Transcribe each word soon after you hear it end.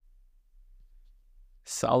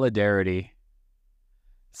Solidarity.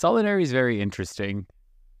 Solidarity is very interesting.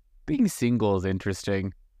 Being single is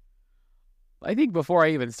interesting. I think before I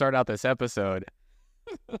even start out this episode,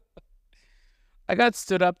 I got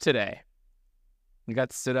stood up today. I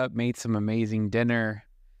got stood up, made some amazing dinner,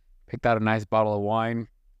 picked out a nice bottle of wine.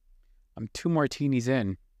 I'm 2 martinis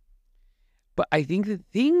in. But I think the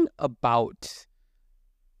thing about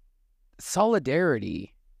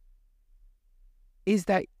solidarity is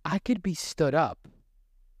that I could be stood up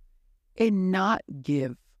and not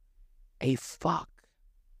give a fuck.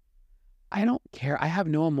 I don't care. I have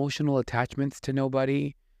no emotional attachments to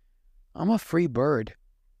nobody. I'm a free bird.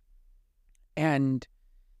 And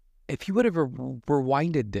if you would have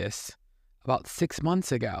rewinded this about 6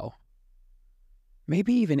 months ago,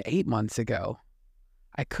 maybe even 8 months ago,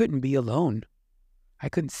 I couldn't be alone. I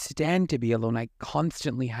couldn't stand to be alone. I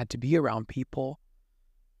constantly had to be around people.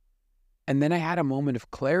 And then I had a moment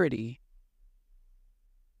of clarity.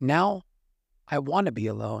 Now I want to be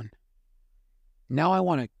alone. Now I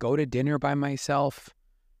want to go to dinner by myself,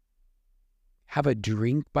 have a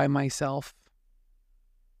drink by myself.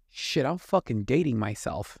 Shit, I'm fucking dating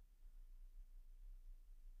myself.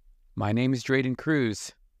 My name is Draden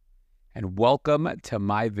Cruz, and welcome to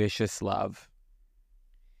My Vicious Love.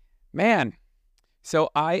 Man, so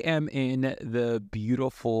I am in the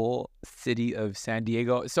beautiful city of San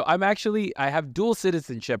Diego. So I have dual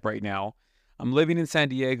citizenship right now. I'm living in San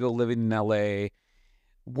Diego, living in LA,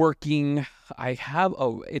 working.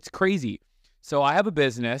 It's crazy. So I have a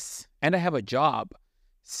business and I have a job.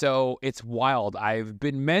 So it's wild. I've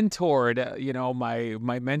been mentored,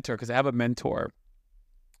 my mentor, because I have a mentor.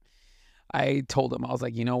 I told him, I was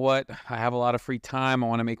like, you know what? I have a lot of free time. I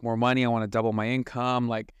want to make more money. I want to double my income.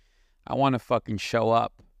 Like, I want to fucking show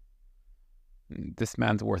up. This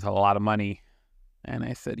man's worth a lot of money. And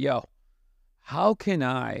I said, yo, how can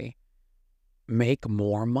I make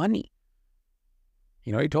more money?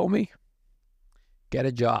 You know what he told me? Get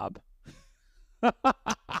a job.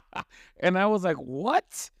 And I was like,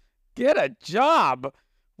 what? Get a job?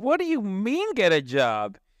 What do you mean get a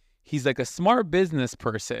job? He's like a smart business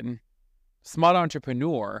person, smart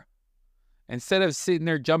entrepreneur. Instead of sitting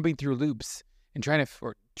there jumping through hoops and trying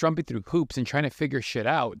to figure shit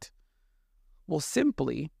out, well,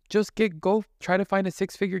 simply just go try to find a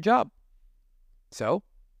 6-figure job. So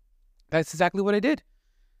that's exactly what I did.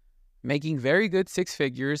 Making very good 6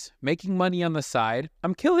 figures, making money on the side.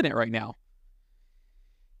 I'm killing it right now.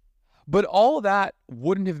 But all that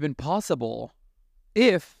wouldn't have been possible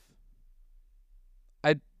if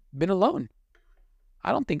I'd been alone.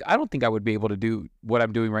 I don't think I would be able to do what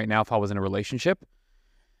I'm doing right now if I was in a relationship.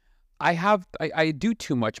 I do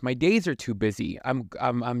too much. My days are too busy.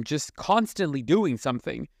 I'm just constantly doing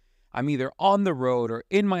something. I'm either on the road or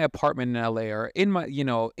in my apartment in LA or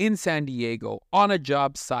in San Diego, on a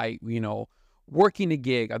job site, working a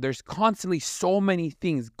gig. There's constantly so many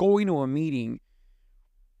things, going to a meeting.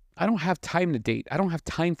 I don't have time to date. I don't have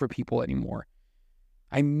time for people anymore.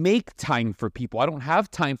 I make time for people. I don't have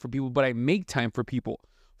time for people, but I make time for people.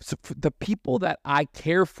 So for the people that I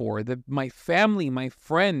care for, my family, my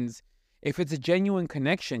friends, if it's a genuine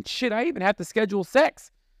connection, shit, I even have to schedule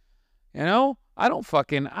sex. Okay,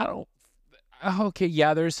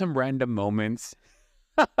 yeah, there's some random moments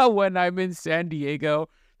when I'm in San Diego.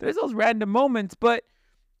 There's those random moments, but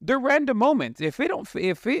they're random moments. If it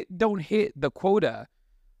don't hit the quota,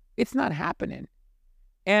 it's not happening.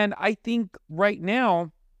 And I think right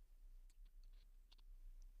now,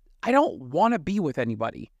 I don't want to be with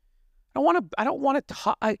anybody. I don't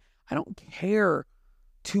care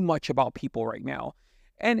too much about people right now.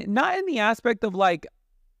 And not in the aspect of like,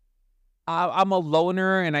 I'm a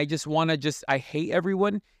loner and I hate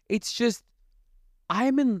everyone. It's just,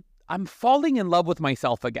 I'm falling in love with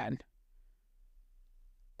myself again.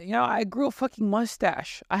 I grew a fucking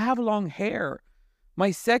mustache. I have long hair.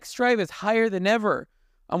 My sex drive is higher than ever.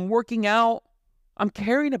 I'm working out. I'm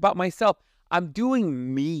caring about myself. I'm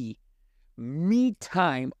doing me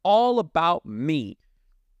time, all about me.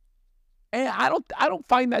 And I don't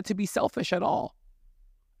find that to be selfish at all.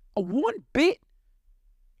 One bit.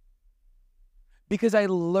 Because I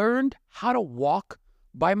learned how to walk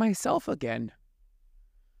by myself again.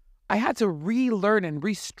 I had to relearn and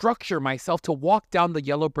restructure myself to walk down the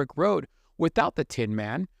yellow brick road without the Tin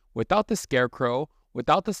Man, without the Scarecrow,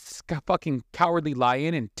 without the fucking Cowardly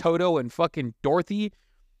Lion and Toto and fucking Dorothy.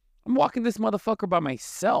 I'm walking this motherfucker by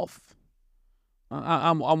myself.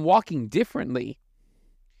 I'm walking differently.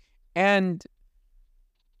 And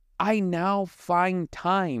I now find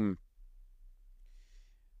time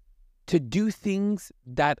to do things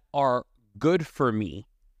that are good for me,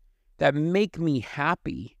 that make me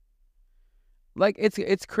happy. Like,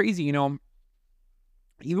 it's crazy, you know.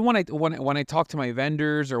 Even when I talk to my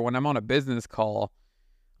vendors or when I'm on a business call,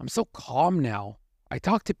 I'm so calm now. I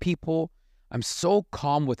talk to people. I'm so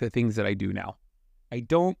calm with the things that I do now. I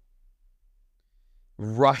don't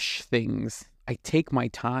rush things. I take my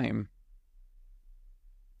time.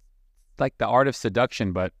 Like the art of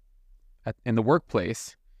seduction, but in the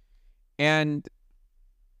workplace. And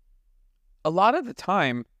a lot of the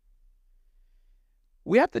time,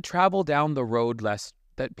 we have to travel down the road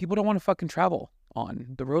that people don't want to fucking travel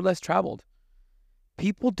on. The road less traveled.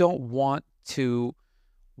 People don't want to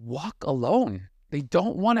walk alone. They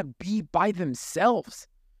don't want to be by themselves.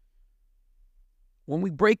 When we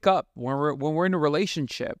break up, when we're in a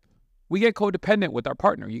relationship, we get codependent with our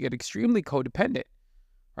partner. You get extremely codependent,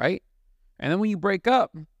 right? And then when you break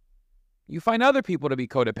up, you find other people to be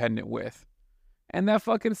codependent with. And that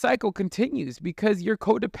fucking cycle continues because you're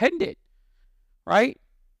codependent, right?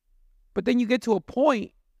 But then you get to a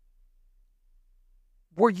point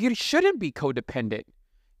where you shouldn't be codependent.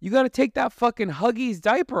 You got to take that fucking Huggies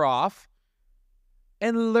diaper off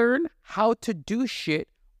and learn how to do shit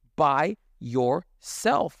by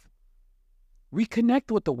yourself.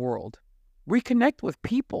 Reconnect with the world. Reconnect with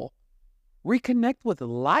people. Reconnect with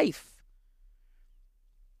life.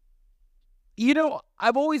 You know,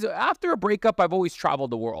 after a breakup, I've always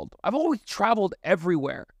traveled the world. I've always traveled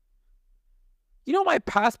everywhere. You know, my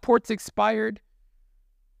passport's expired.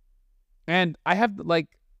 And I have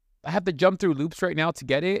to jump through loops right now to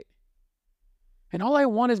get it. And all I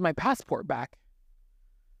want is my passport back.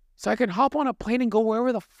 So I can hop on a plane and go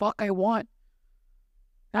wherever the fuck I want.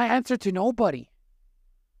 And I answer to nobody.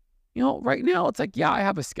 You know, right now it's like, yeah, I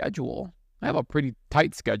have a schedule. I have a pretty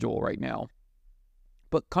tight schedule right now.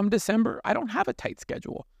 But come December, I don't have a tight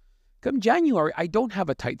schedule. Come January, I don't have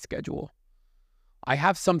a tight schedule. I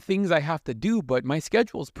have some things I have to do, but my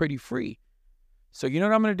schedule is pretty free. So you know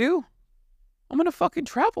what I'm going to do? I'm going to fucking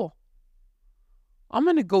travel. I'm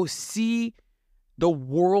going to go see the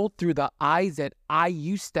world through the eyes that I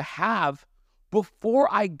used to have before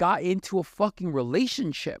I got into a fucking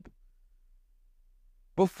relationship.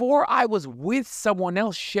 Before I was with someone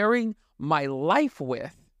else sharing my life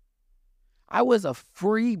with. I was a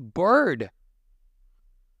free bird.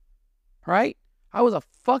 Right? I was a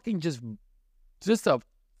fucking just a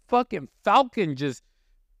fucking falcon just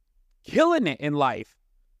killing it in life.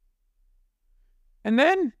 And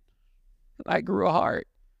then I grew a heart.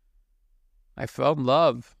 I fell in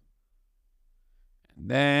love.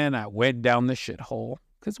 And then I went down the shithole.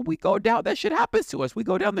 Because we go down, that shit happens to us. We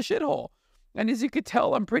go down the shithole. And as you could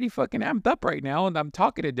tell, I'm pretty fucking amped up right now. And I'm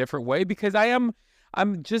talking a different way because I'm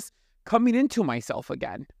just coming into myself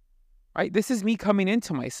again. Right? This is me coming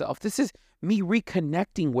into myself. This is me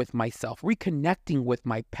reconnecting with myself, reconnecting with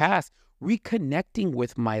my past, reconnecting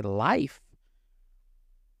with my life.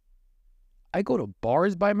 I go to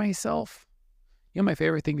bars by myself. You know my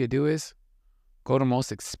favorite thing to do is go to the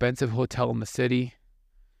most expensive hotel in the city,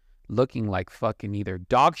 looking like fucking either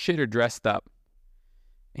dog shit or dressed up,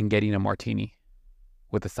 and getting a martini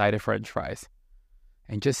with a side of French fries.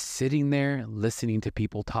 And just sitting there listening to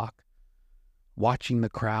people talk. Watching the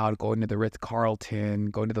crowd, going to the Ritz-Carlton,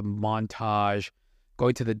 going to the Montage,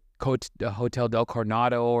 going to the Hotel Del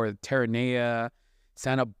Coronado or the Terranea,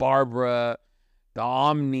 Santa Barbara, the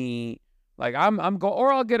Omni. Like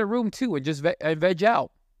or I'll get a room too and just veg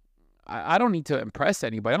out. I don't need to impress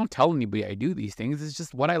anybody. I don't tell anybody I do these things. It's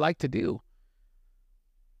just what I like to do.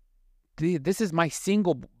 This is my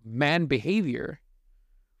single man behavior.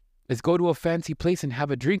 Is go to a fancy place and have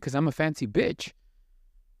a drink because I'm a fancy bitch.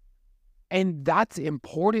 And that's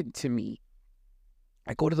important to me.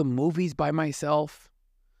 I go to the movies by myself.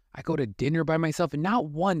 I go to dinner by myself. And not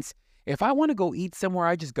once, if I want to go eat somewhere,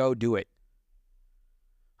 I just go do it.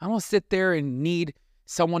 I don't sit there and need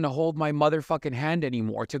someone to hold my motherfucking hand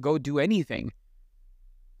anymore to go do anything.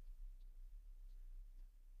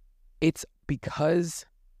 It's because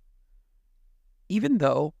even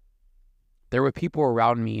though there were people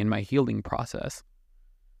around me in my healing process,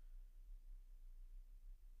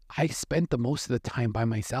 I spent the most of the time by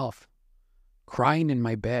myself, crying in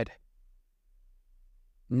my bed,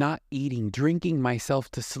 not eating, drinking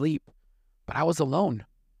myself to sleep, but I was alone.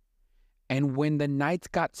 And when the nights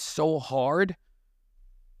got so hard,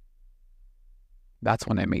 that's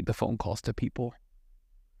when I made the phone calls to people.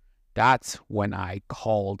 That's when I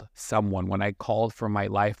called someone, when I called for my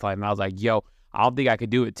lifeline. And I was like, yo, I don't think I could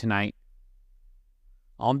do it tonight.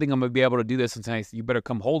 I don't think I'm going to be able to do this tonight. You better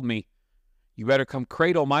come hold me. You better come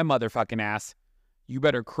cradle my motherfucking ass. You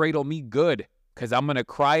better cradle me good, because I'm going to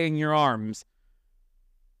cry in your arms.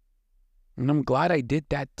 And I'm glad I did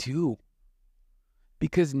that too.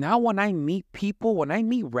 Because now when I meet people, when I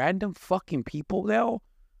meet random fucking people now,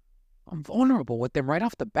 I'm vulnerable with them right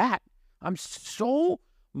off the bat. I'm so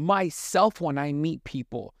myself when I meet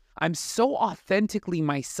people. I'm so authentically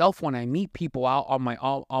myself when I meet people out on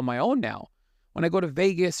my own now. When I go to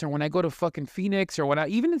Vegas or when I go to fucking Phoenix or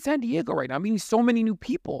even in San Diego right now, I'm meeting so many new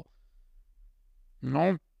people. You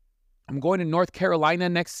know, I'm going to North Carolina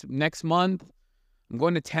next month. I'm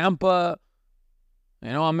going to Tampa.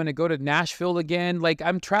 You know, I'm going to go to Nashville again. Like,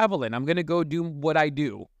 I'm traveling. I'm going to go do what I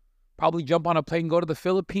do. Probably jump on a plane, go to the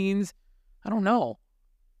Philippines. I don't know.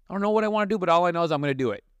 I don't know what I want to do, but all I know is I'm going to do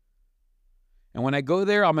it. And when I go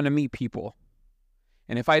there, I'm going to meet people.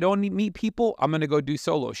 And if I don't meet people, I'm going to go do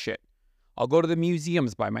solo shit. I'll go to the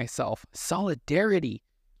museums by myself. Solidarity.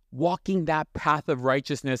 Walking that path of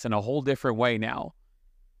righteousness in a whole different way now.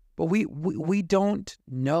 But we don't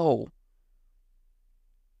know.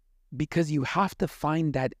 Because you have to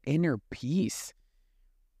find that inner peace.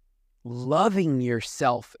 Loving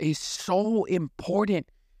yourself is so important.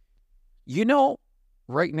 You know,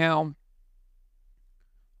 right now,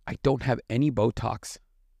 I don't have any Botox.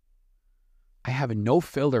 I have no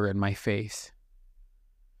filler in my face.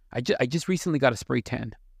 I just recently got a spray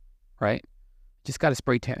tan, right? Just got a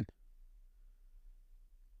spray tan.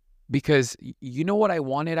 Because you know what I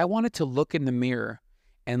wanted? I wanted to look in the mirror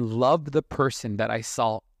and love the person that I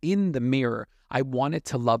saw in the mirror. I wanted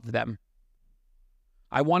to love them.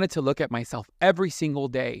 I wanted to look at myself every single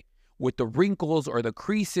day with the wrinkles or the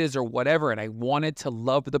creases or whatever, and I wanted to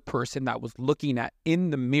love the person that was looking at in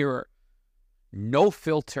the mirror. No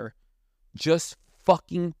filter, just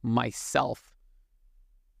fucking myself.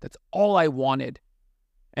 That's all I wanted.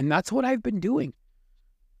 And that's what I've been doing.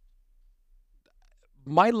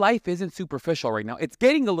 My life isn't superficial right now. It's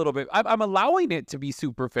getting a little bit, I'm allowing it to be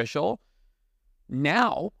superficial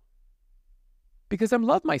now because I'm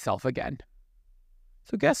love myself again.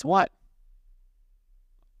 So guess what?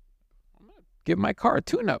 I'm going to give my car a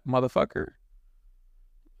tune-up, motherfucker.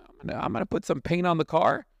 I'm gonna put some paint on the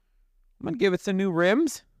car. I'm going to give it some new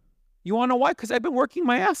rims. You want to know why? Because I've been working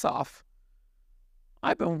my ass off.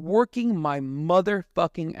 I've been working my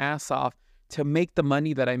motherfucking ass off to make the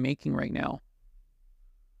money that I'm making right now.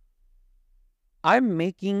 I'm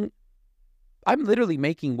literally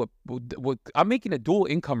making what I'm making a dual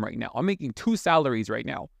income right now. I'm making 2 salaries right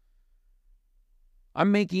now.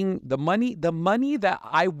 I'm making the money that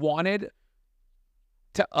I wanted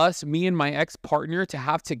to us, me and my ex-partner to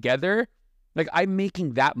have together. Like, I'm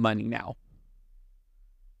making that money now.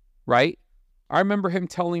 Right? I remember him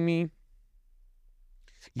telling me,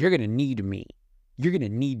 you're going to need me. You're going to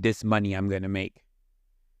need this money I'm going to make.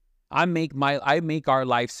 I make our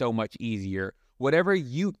life so much easier. Whatever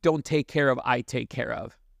you don't take care of, I take care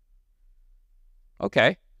of.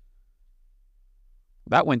 Okay.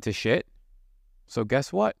 That went to shit. So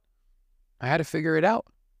guess what? I had to figure it out.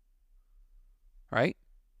 Right?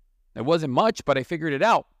 It wasn't much, but I figured it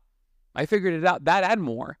out. I figured it out, that and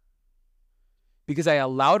more. Because I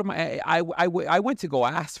allowed I went to go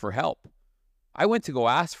ask for help. I went to go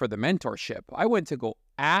ask for the mentorship. I went to go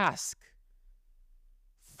ask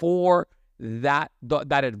for that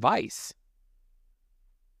advice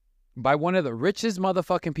by one of the richest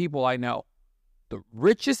motherfucking people I know. The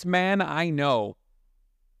richest man I know.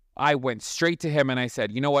 I went straight to him and I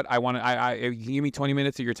said, you know what? You give me 20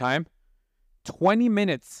 minutes of your time. 20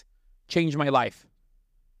 minutes changed my life.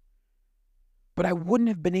 But I wouldn't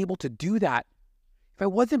have been able to do that if I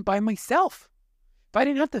wasn't by myself. If I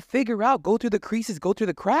didn't have to figure out, go through the creases, go through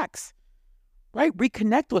the cracks, right?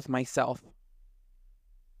 Reconnect with myself.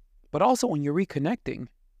 But also when you're reconnecting,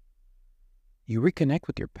 you reconnect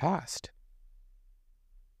with your past,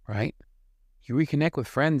 right? You reconnect with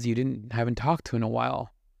friends you haven't talked to in a while.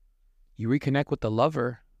 You reconnect with the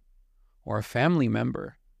lover or a family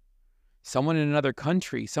member, someone in another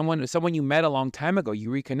country, someone you met a long time ago. You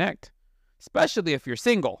reconnect, especially if you're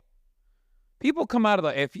single. People come out of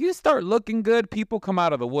if you start looking good, people come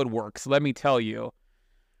out of the woodworks, let me tell you.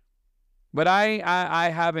 But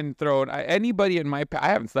I haven't thrown anybody in my past. I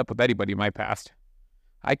haven't slept with anybody in my past.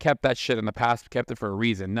 I kept that shit in the past, kept it for a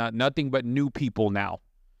reason. Nothing but new people now.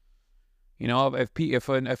 You know, if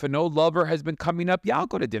an old lover has been coming up, yeah, I'll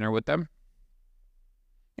go to dinner with them.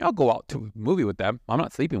 Yeah, I'll go out to a movie with them. I'm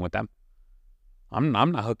not sleeping with them. I'm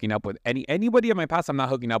not hooking up with anybody in my past. I'm not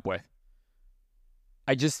hooking up with.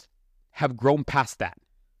 I just have grown past that.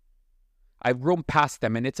 I've grown past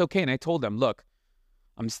them, and it's okay. And I told them, look,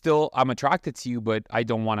 I'm attracted to you, but I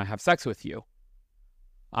don't want to have sex with you.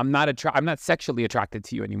 I'm not sexually attracted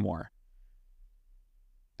to you anymore.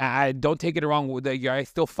 I don't take it wrong. I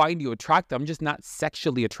still find you attractive. I'm just not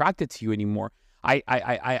sexually attracted to you anymore.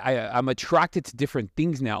 I'm attracted to different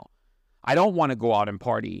things now. I don't want to go out and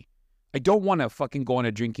party. I don't want to fucking go on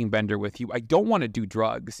a drinking bender with you. I don't want to do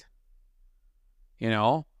drugs. You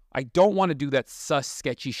know? I don't want to do that sus,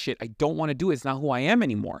 sketchy shit. I don't want to do it. It's not who I am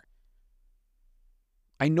anymore.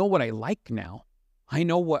 I know what I like now. I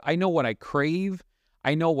know what I crave.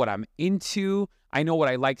 I know what I'm into. I know what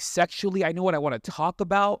I like sexually. I know what I want to talk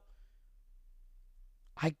about.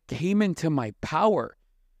 I came into my power.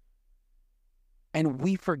 And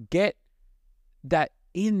we forget that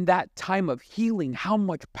in that time of healing, how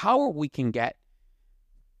much power we can get,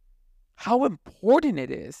 how important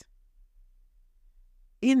it is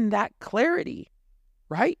in that clarity,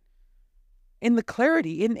 right? In the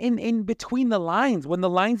clarity, in between the lines, when the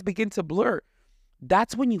lines begin to blur,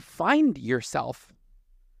 that's when you find yourself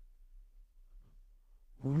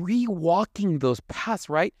rewalking those paths,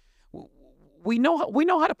 right? We know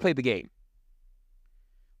how to play the game.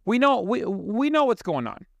 We know what's going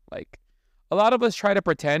on. Like, a lot of us try to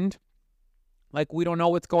pretend like we don't know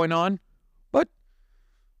what's going on, but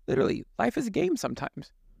literally, life is a game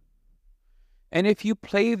sometimes. And if you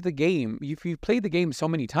play the game, so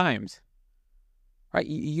many times, right,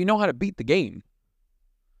 you know how to beat the game.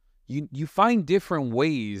 You find different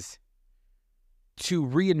ways to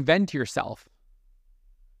reinvent yourself,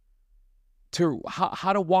 to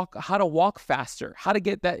how to walk faster, how to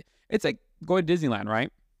get that. It's like going to Disneyland,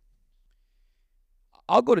 right?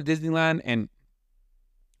 I'll go to Disneyland and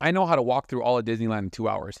I know how to walk through all of Disneyland in 2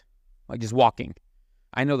 hours, like just walking.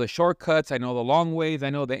 I know the shortcuts. I know the long ways. I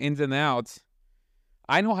know the ins and the outs.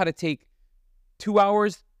 I know how to take 2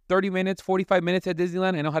 hours, 30 minutes, 45 minutes at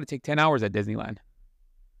Disneyland. I know how to take 10 hours at Disneyland.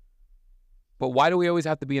 But why do we always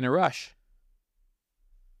have to be in a rush?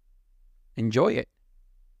 Enjoy it.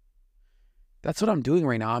 That's what I'm doing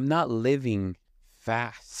right now. I'm not living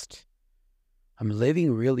fast. I'm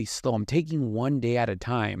living really slow. I'm taking one day at a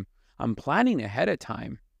time. I'm planning ahead of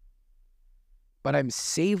time. But I'm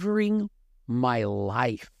savoring my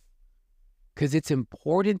life. Because it's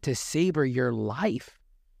important to savor your life.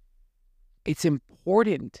 It's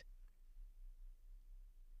important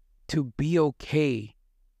to be okay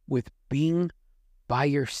with being by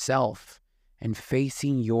yourself and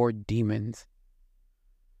facing your demons.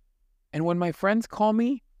 And when my friends call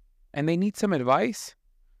me and they need some advice,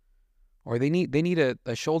 or they need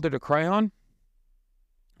a shoulder to cry on,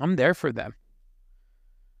 I'm there for them.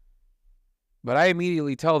 But I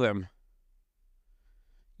immediately tell them,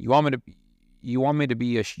 you want me to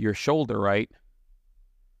be your shoulder, right?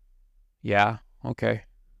 Yeah, okay.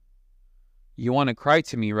 You want to cry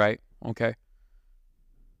to me, right? Okay.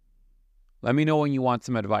 Let me know when you want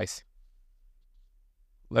some advice.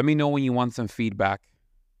 Let me know when you want some feedback.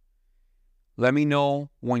 Let me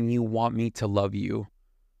know when you want me to love you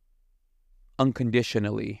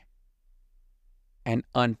unconditionally and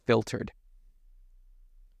unfiltered.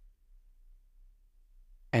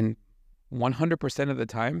 And 100% of the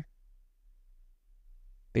time,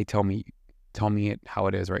 they tell me it how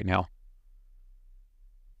it is right now.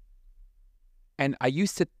 And I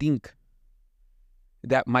used to think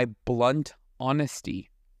that my blunt honesty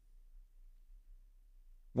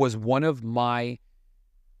was one of my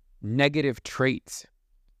negative traits.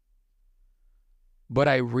 But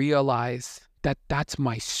I realize that that's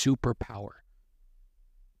my superpower.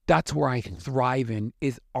 That's where I thrive in,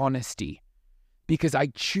 is honesty. Because I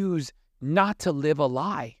choose not to live a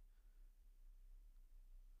lie.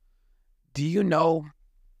 Do you know,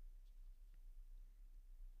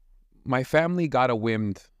 my family got a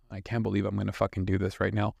whim, I can't believe I'm going to fucking do this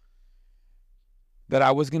right now, that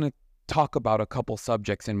I was going to talk about a couple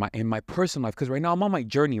subjects in my personal life. Because right now I'm on my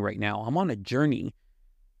journey right now. I'm on a journey,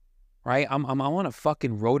 right? I'm on a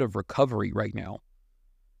fucking road of recovery right now.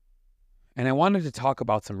 And I wanted to talk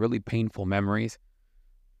about some really painful memories.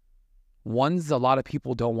 Ones a lot of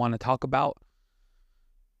people don't want to talk about.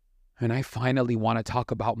 And I finally want to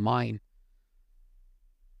talk about mine.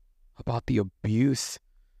 About the abuse.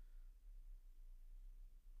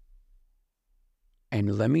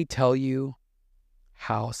 And let me tell you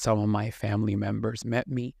how some of my family members met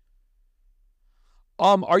me.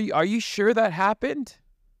 Are you sure that happened?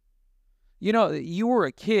 You know, you were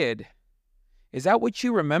a kid. Is that what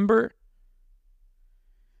you remember?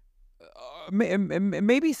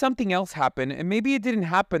 Maybe something else happened, and maybe it didn't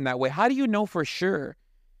happen that way. How do you know for sure?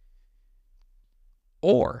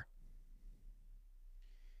 Or,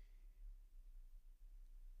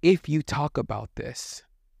 if you talk about this,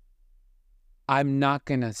 I'm not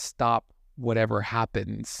going to stop whatever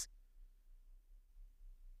happens.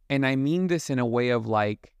 And I mean this in a way of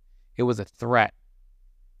like, it was a threat.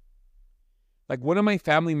 Like, one of my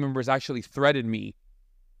family members actually threatened me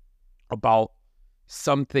about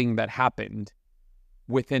something that happened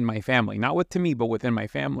within my family, not to me, but within my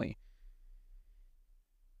family.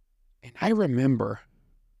 And I remember,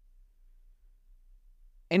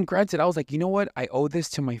 and granted, I was like, you know what? I owe this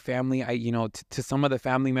to my family. To some of the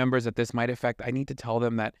family members that this might affect, I need to tell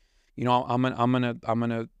them that, I'm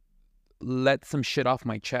gonna let some shit off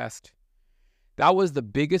my chest. That was the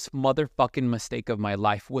biggest motherfucking mistake of my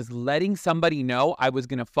life, was letting somebody know I was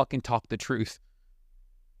gonna fucking talk the truth.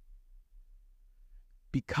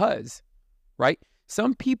 Because, right?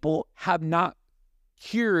 Some people have not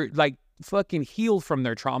fucking healed from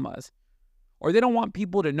their traumas. Or they don't want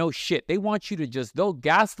people to know shit. They want you to they'll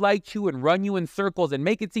gaslight you and run you in circles and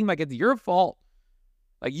make it seem like it's your fault.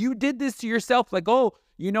 Like you did this to yourself. Like, or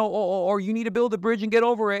you need to build a bridge and get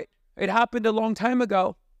over it. It happened a long time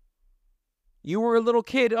ago. You were a little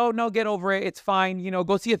kid. Oh, no, get over it. It's fine.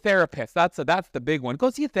 Go see a therapist. That's the big one. Go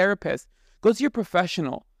see a therapist. Go see a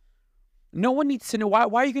professional. No one needs to know. Why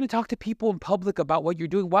are you going to talk to people in public about what you're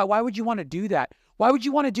doing? Why would you want to do that? Why would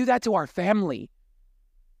you want to do that to our family?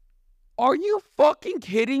 Are you fucking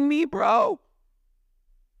kidding me, bro?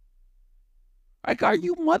 Like, are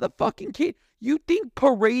you motherfucking kidding? You think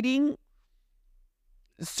parading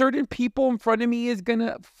certain people in front of me is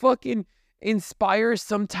gonna fucking inspire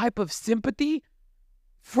some type of sympathy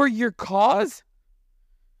for your cause?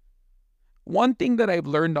 One thing that I've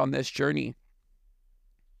learned on this journey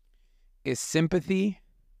is sympathy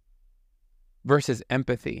versus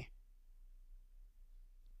empathy.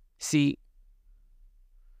 See,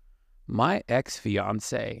 my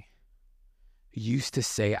ex-fiance used to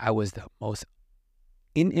say I was the most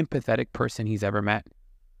unempathetic person he's ever met.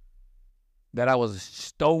 That I was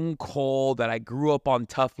stone cold, that I grew up on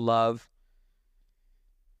tough love.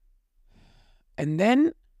 And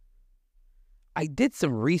then I did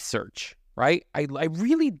some research, right? I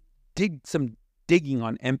really did some digging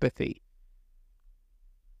on empathy.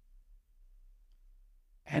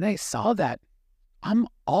 And I saw that I'm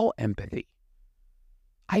all empathy.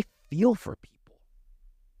 I feel for people.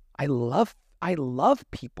 I love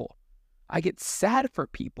people. I get sad for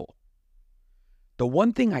people. The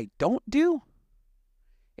one thing I don't do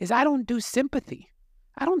is I don't do sympathy.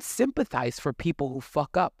 I don't sympathize for people who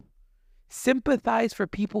fuck up. Sympathize for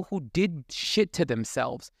people who did shit to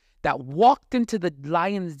themselves, that walked into the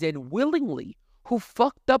lion's den willingly, who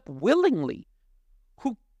fucked up willingly,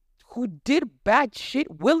 who did bad shit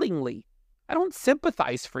willingly. I don't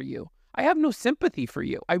sympathize for you. I have no sympathy for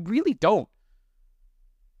you. I really don't.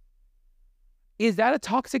 Is that a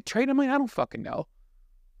toxic trait? I don't fucking know.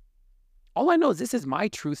 All I know is this is my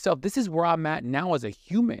true self. This is where I'm at now as a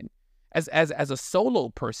human, as a solo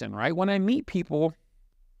person, right? When I meet people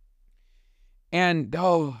and,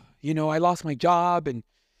 I lost my job and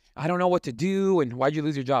I don't know what to do. And why'd you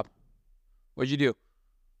lose your job? What'd you do?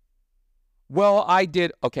 Well, I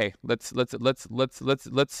did. Okay, let's go to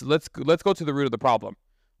the root of the problem.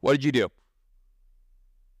 What did you do?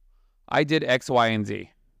 I did X, Y, and Z.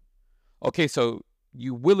 Okay, so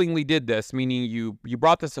you willingly did this, meaning you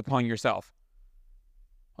brought this upon yourself.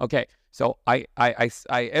 Okay, so I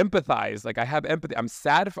empathize. Like, I have empathy. I'm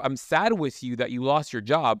sad with you that you lost your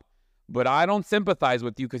job, but I don't sympathize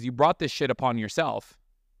with you because you brought this shit upon yourself.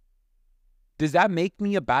 Does that make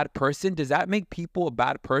me a bad person? Does that make people a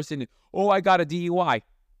bad person? Oh, I got a DUI.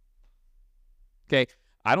 Okay,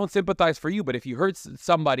 I don't sympathize for you, but if you hurt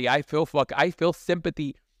somebody, I feel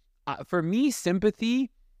sympathy. For me,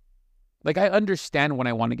 sympathy, like, I understand when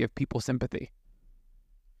I want to give people sympathy.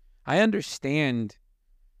 I understand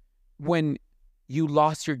when you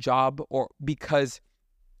lost your job or because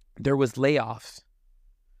there was layoffs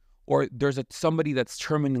or there's somebody that's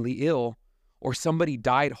terminally ill or somebody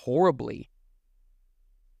died horribly.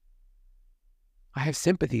 I have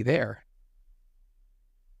sympathy there.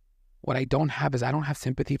 What I don't have is I don't have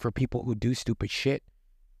sympathy for people who do stupid shit.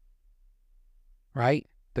 Right?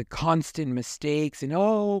 The constant mistakes and,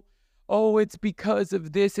 oh, it's because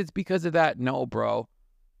of this, it's because of that. No, bro.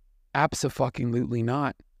 Abso-fucking-lutely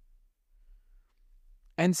not.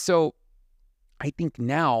 And so I think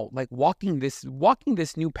now, like, walking this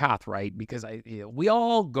new path, right? Because we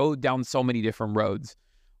all go down so many different roads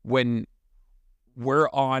when we're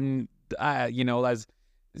on, as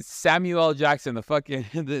Samuel L. Jackson, the fucking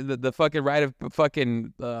the fucking ride of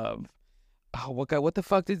fucking what the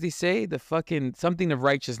fuck did he say? The fucking something of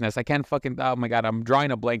righteousness. I can't fucking, oh my God, I'm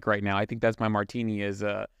drawing a blank right now. I think that's my martini is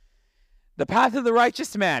the path of the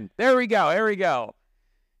righteous man. There we go.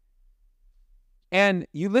 And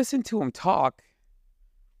you listen to him talk,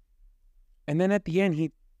 and then at the end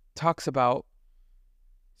he talks about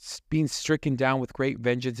being stricken down with great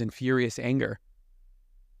vengeance and furious anger.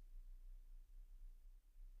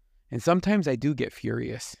 And sometimes I do get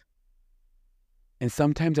furious. And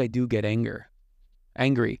sometimes I do get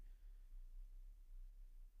angry.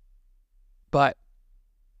 But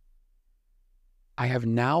I have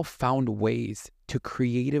now found ways to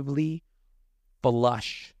creatively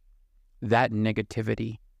flush that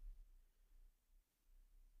negativity.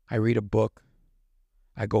 I read a book.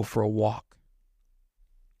 I go for a walk.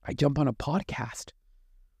 I jump on a podcast.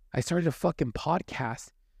 I started a fucking podcast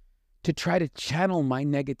to try to channel my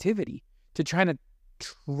negativity, to try to,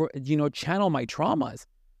 channel my traumas.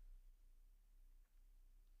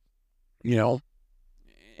 And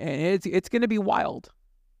it's going to be wild.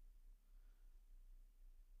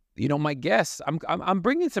 My guests, I'm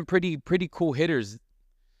bringing some pretty cool hitters.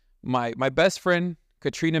 My best friend,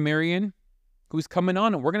 Katrina Marion, who's coming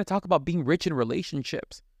on, and we're going to talk about being rich in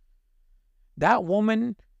relationships. That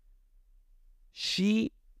woman,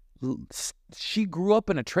 she grew up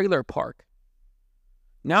in a trailer park.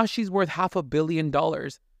 Now she's worth $500 million.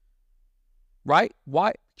 Right?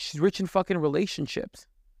 Why? She's rich in fucking relationships.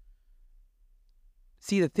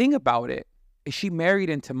 See, the thing about it is she married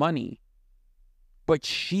into money, but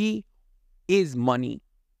she is money.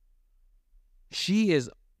 She is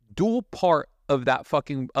dual part of that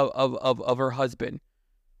fucking, of her husband.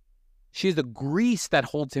 She's the grease that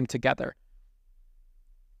holds him together.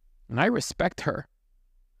 And I respect her.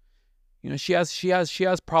 She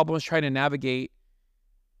has problems trying to navigate,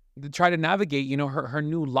 her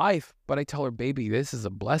new life. But I tell her, baby, this is a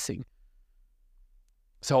blessing.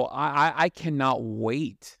 So I cannot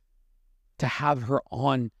wait to have her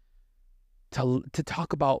on to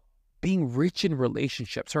talk about being rich in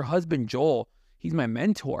relationships. Her husband, Joel, he's my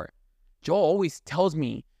mentor. Joel always tells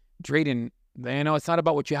me, Draden, it's not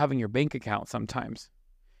about what you have in your bank account sometimes.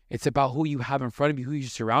 It's about who you have in front of you, who you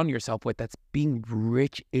surround yourself with. That's being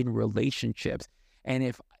rich in relationships.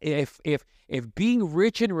 And if being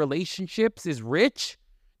rich in relationships is rich,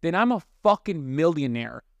 then I'm a fucking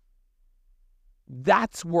millionaire.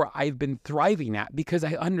 That's where I've been thriving at, because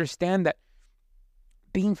I understand that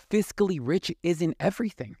being fiscally rich isn't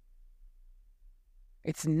everything.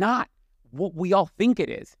 It's not what we all think it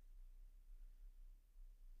is.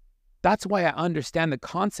 That's why I understand the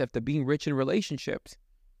concept of being rich in relationships.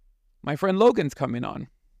 My friend Logan's coming on.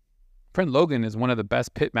 Friend Logan is one of the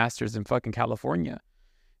best pit masters in fucking California.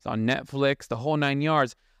 It's on Netflix, the whole 9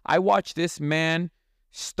 yards. I watched this man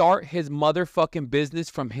start his motherfucking business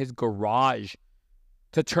from his garage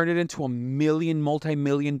to turn it into a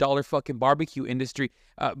multi-million dollar fucking barbecue industry,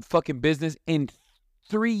 fucking business in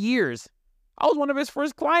 3 years. I was one of his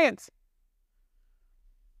first clients.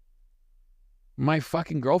 My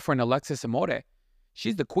fucking girlfriend, Alexis Amore,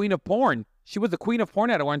 she's the queen of porn. She was the queen of porn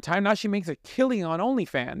at one time. Now she makes a killing on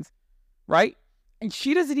OnlyFans, right? And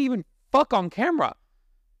she doesn't even fuck on camera.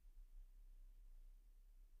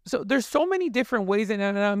 So there's so many different ways, and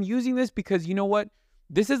I'm using this because you know what?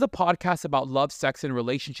 This is a podcast about love, sex, and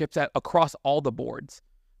relationships across all the boards,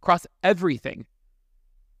 across everything.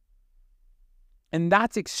 And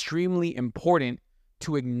that's extremely important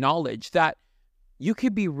to acknowledge, that you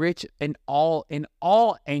could be rich in all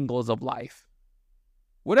angles of life.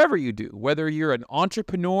 Whatever you do, whether you're an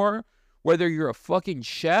entrepreneur, whether you're a fucking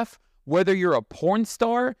chef, whether you're a porn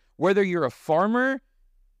star, whether you're a farmer,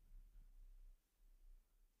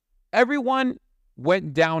 everyone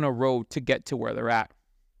went down a road to get to where they're at.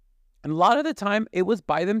 And a lot of the time, it was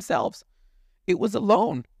by themselves. It was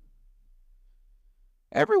alone.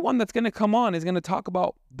 Everyone that's going to come on is going to talk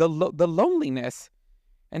about the loneliness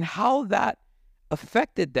and how that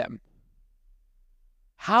affected them.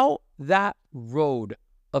 How that road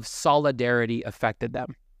of solidarity affected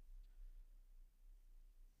them.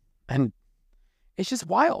 And it's just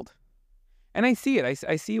wild. And I see it.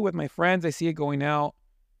 I see it with my friends. I see it going out.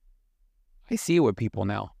 I see it with people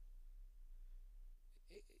now.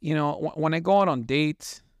 When I go out on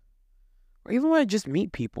dates, or even when I just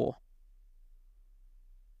meet people,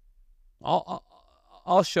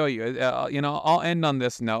 I'll show you. I'll end on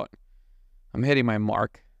this note. I'm hitting my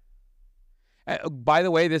mark. By the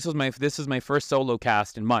way, this is my first solo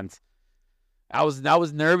cast in months. I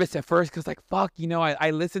was nervous at first because fuck, I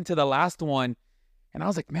listened to the last one and I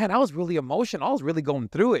was like, man, I was really emotional. I was really going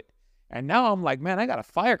through it. And now I'm like, man, I got a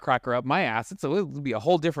firecracker up my ass. It'll be a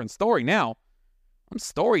whole different story now. I'm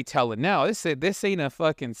storytelling now. This ain't a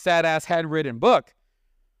fucking sad ass handwritten book.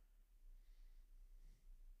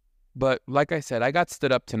 But like I said, I got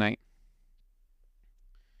stood up tonight.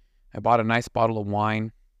 I bought a nice bottle of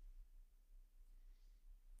wine.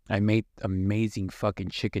 I made amazing fucking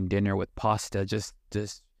chicken dinner with pasta. Just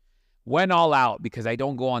went all out because I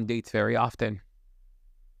don't go on dates very often.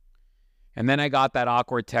 And then I got that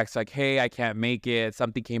awkward text like, hey, I can't make it.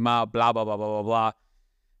 Something came up, blah, blah, blah, blah, blah, blah.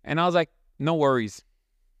 And I was like, no worries.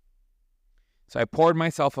 So I poured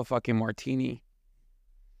myself a fucking martini,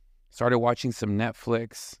 started watching some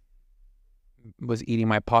Netflix, was eating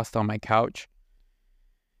my pasta on my couch.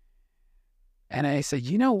 And I said,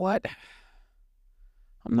 you know what?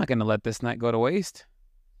 I'm not going to let this night go to waste.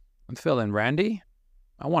 I'm feeling randy.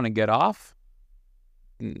 I want to get off.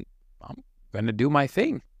 I'm going to do my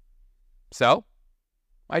thing. So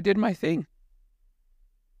I did my thing.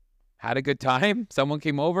 Had a good time. Someone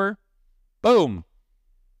came over. Boom.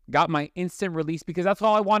 Got my instant release because that's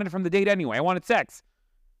all I wanted from the date anyway. I wanted sex.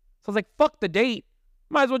 So I was like, fuck the date.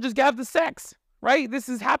 Might as well just have the sex, right? This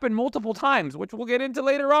has happened multiple times, which we'll get into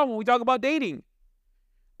later on when we talk about dating.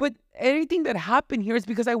 But anything that happened here is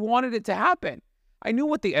because I wanted it to happen. I knew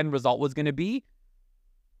what the end result was going to be.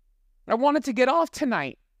 I wanted to get off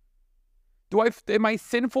tonight. Am I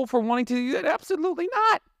sinful for wanting to do that? Absolutely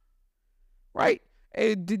not. Right?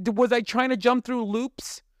 Was I trying to jump through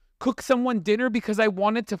loops, cook someone dinner because I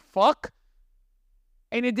wanted to fuck?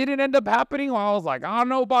 And it didn't end up happening? Well, I was like, I don't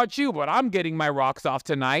know about you, but I'm getting my rocks off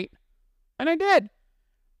tonight. And I did.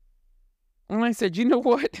 And I said, you know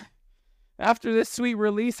what? After this sweet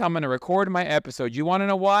release, I'm going to record my episode. You want to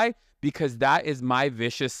know why? Because that is my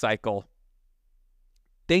vicious cycle.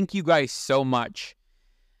 Thank you guys so much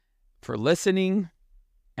for listening.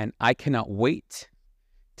 And I cannot wait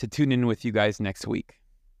to tune in with you guys next week.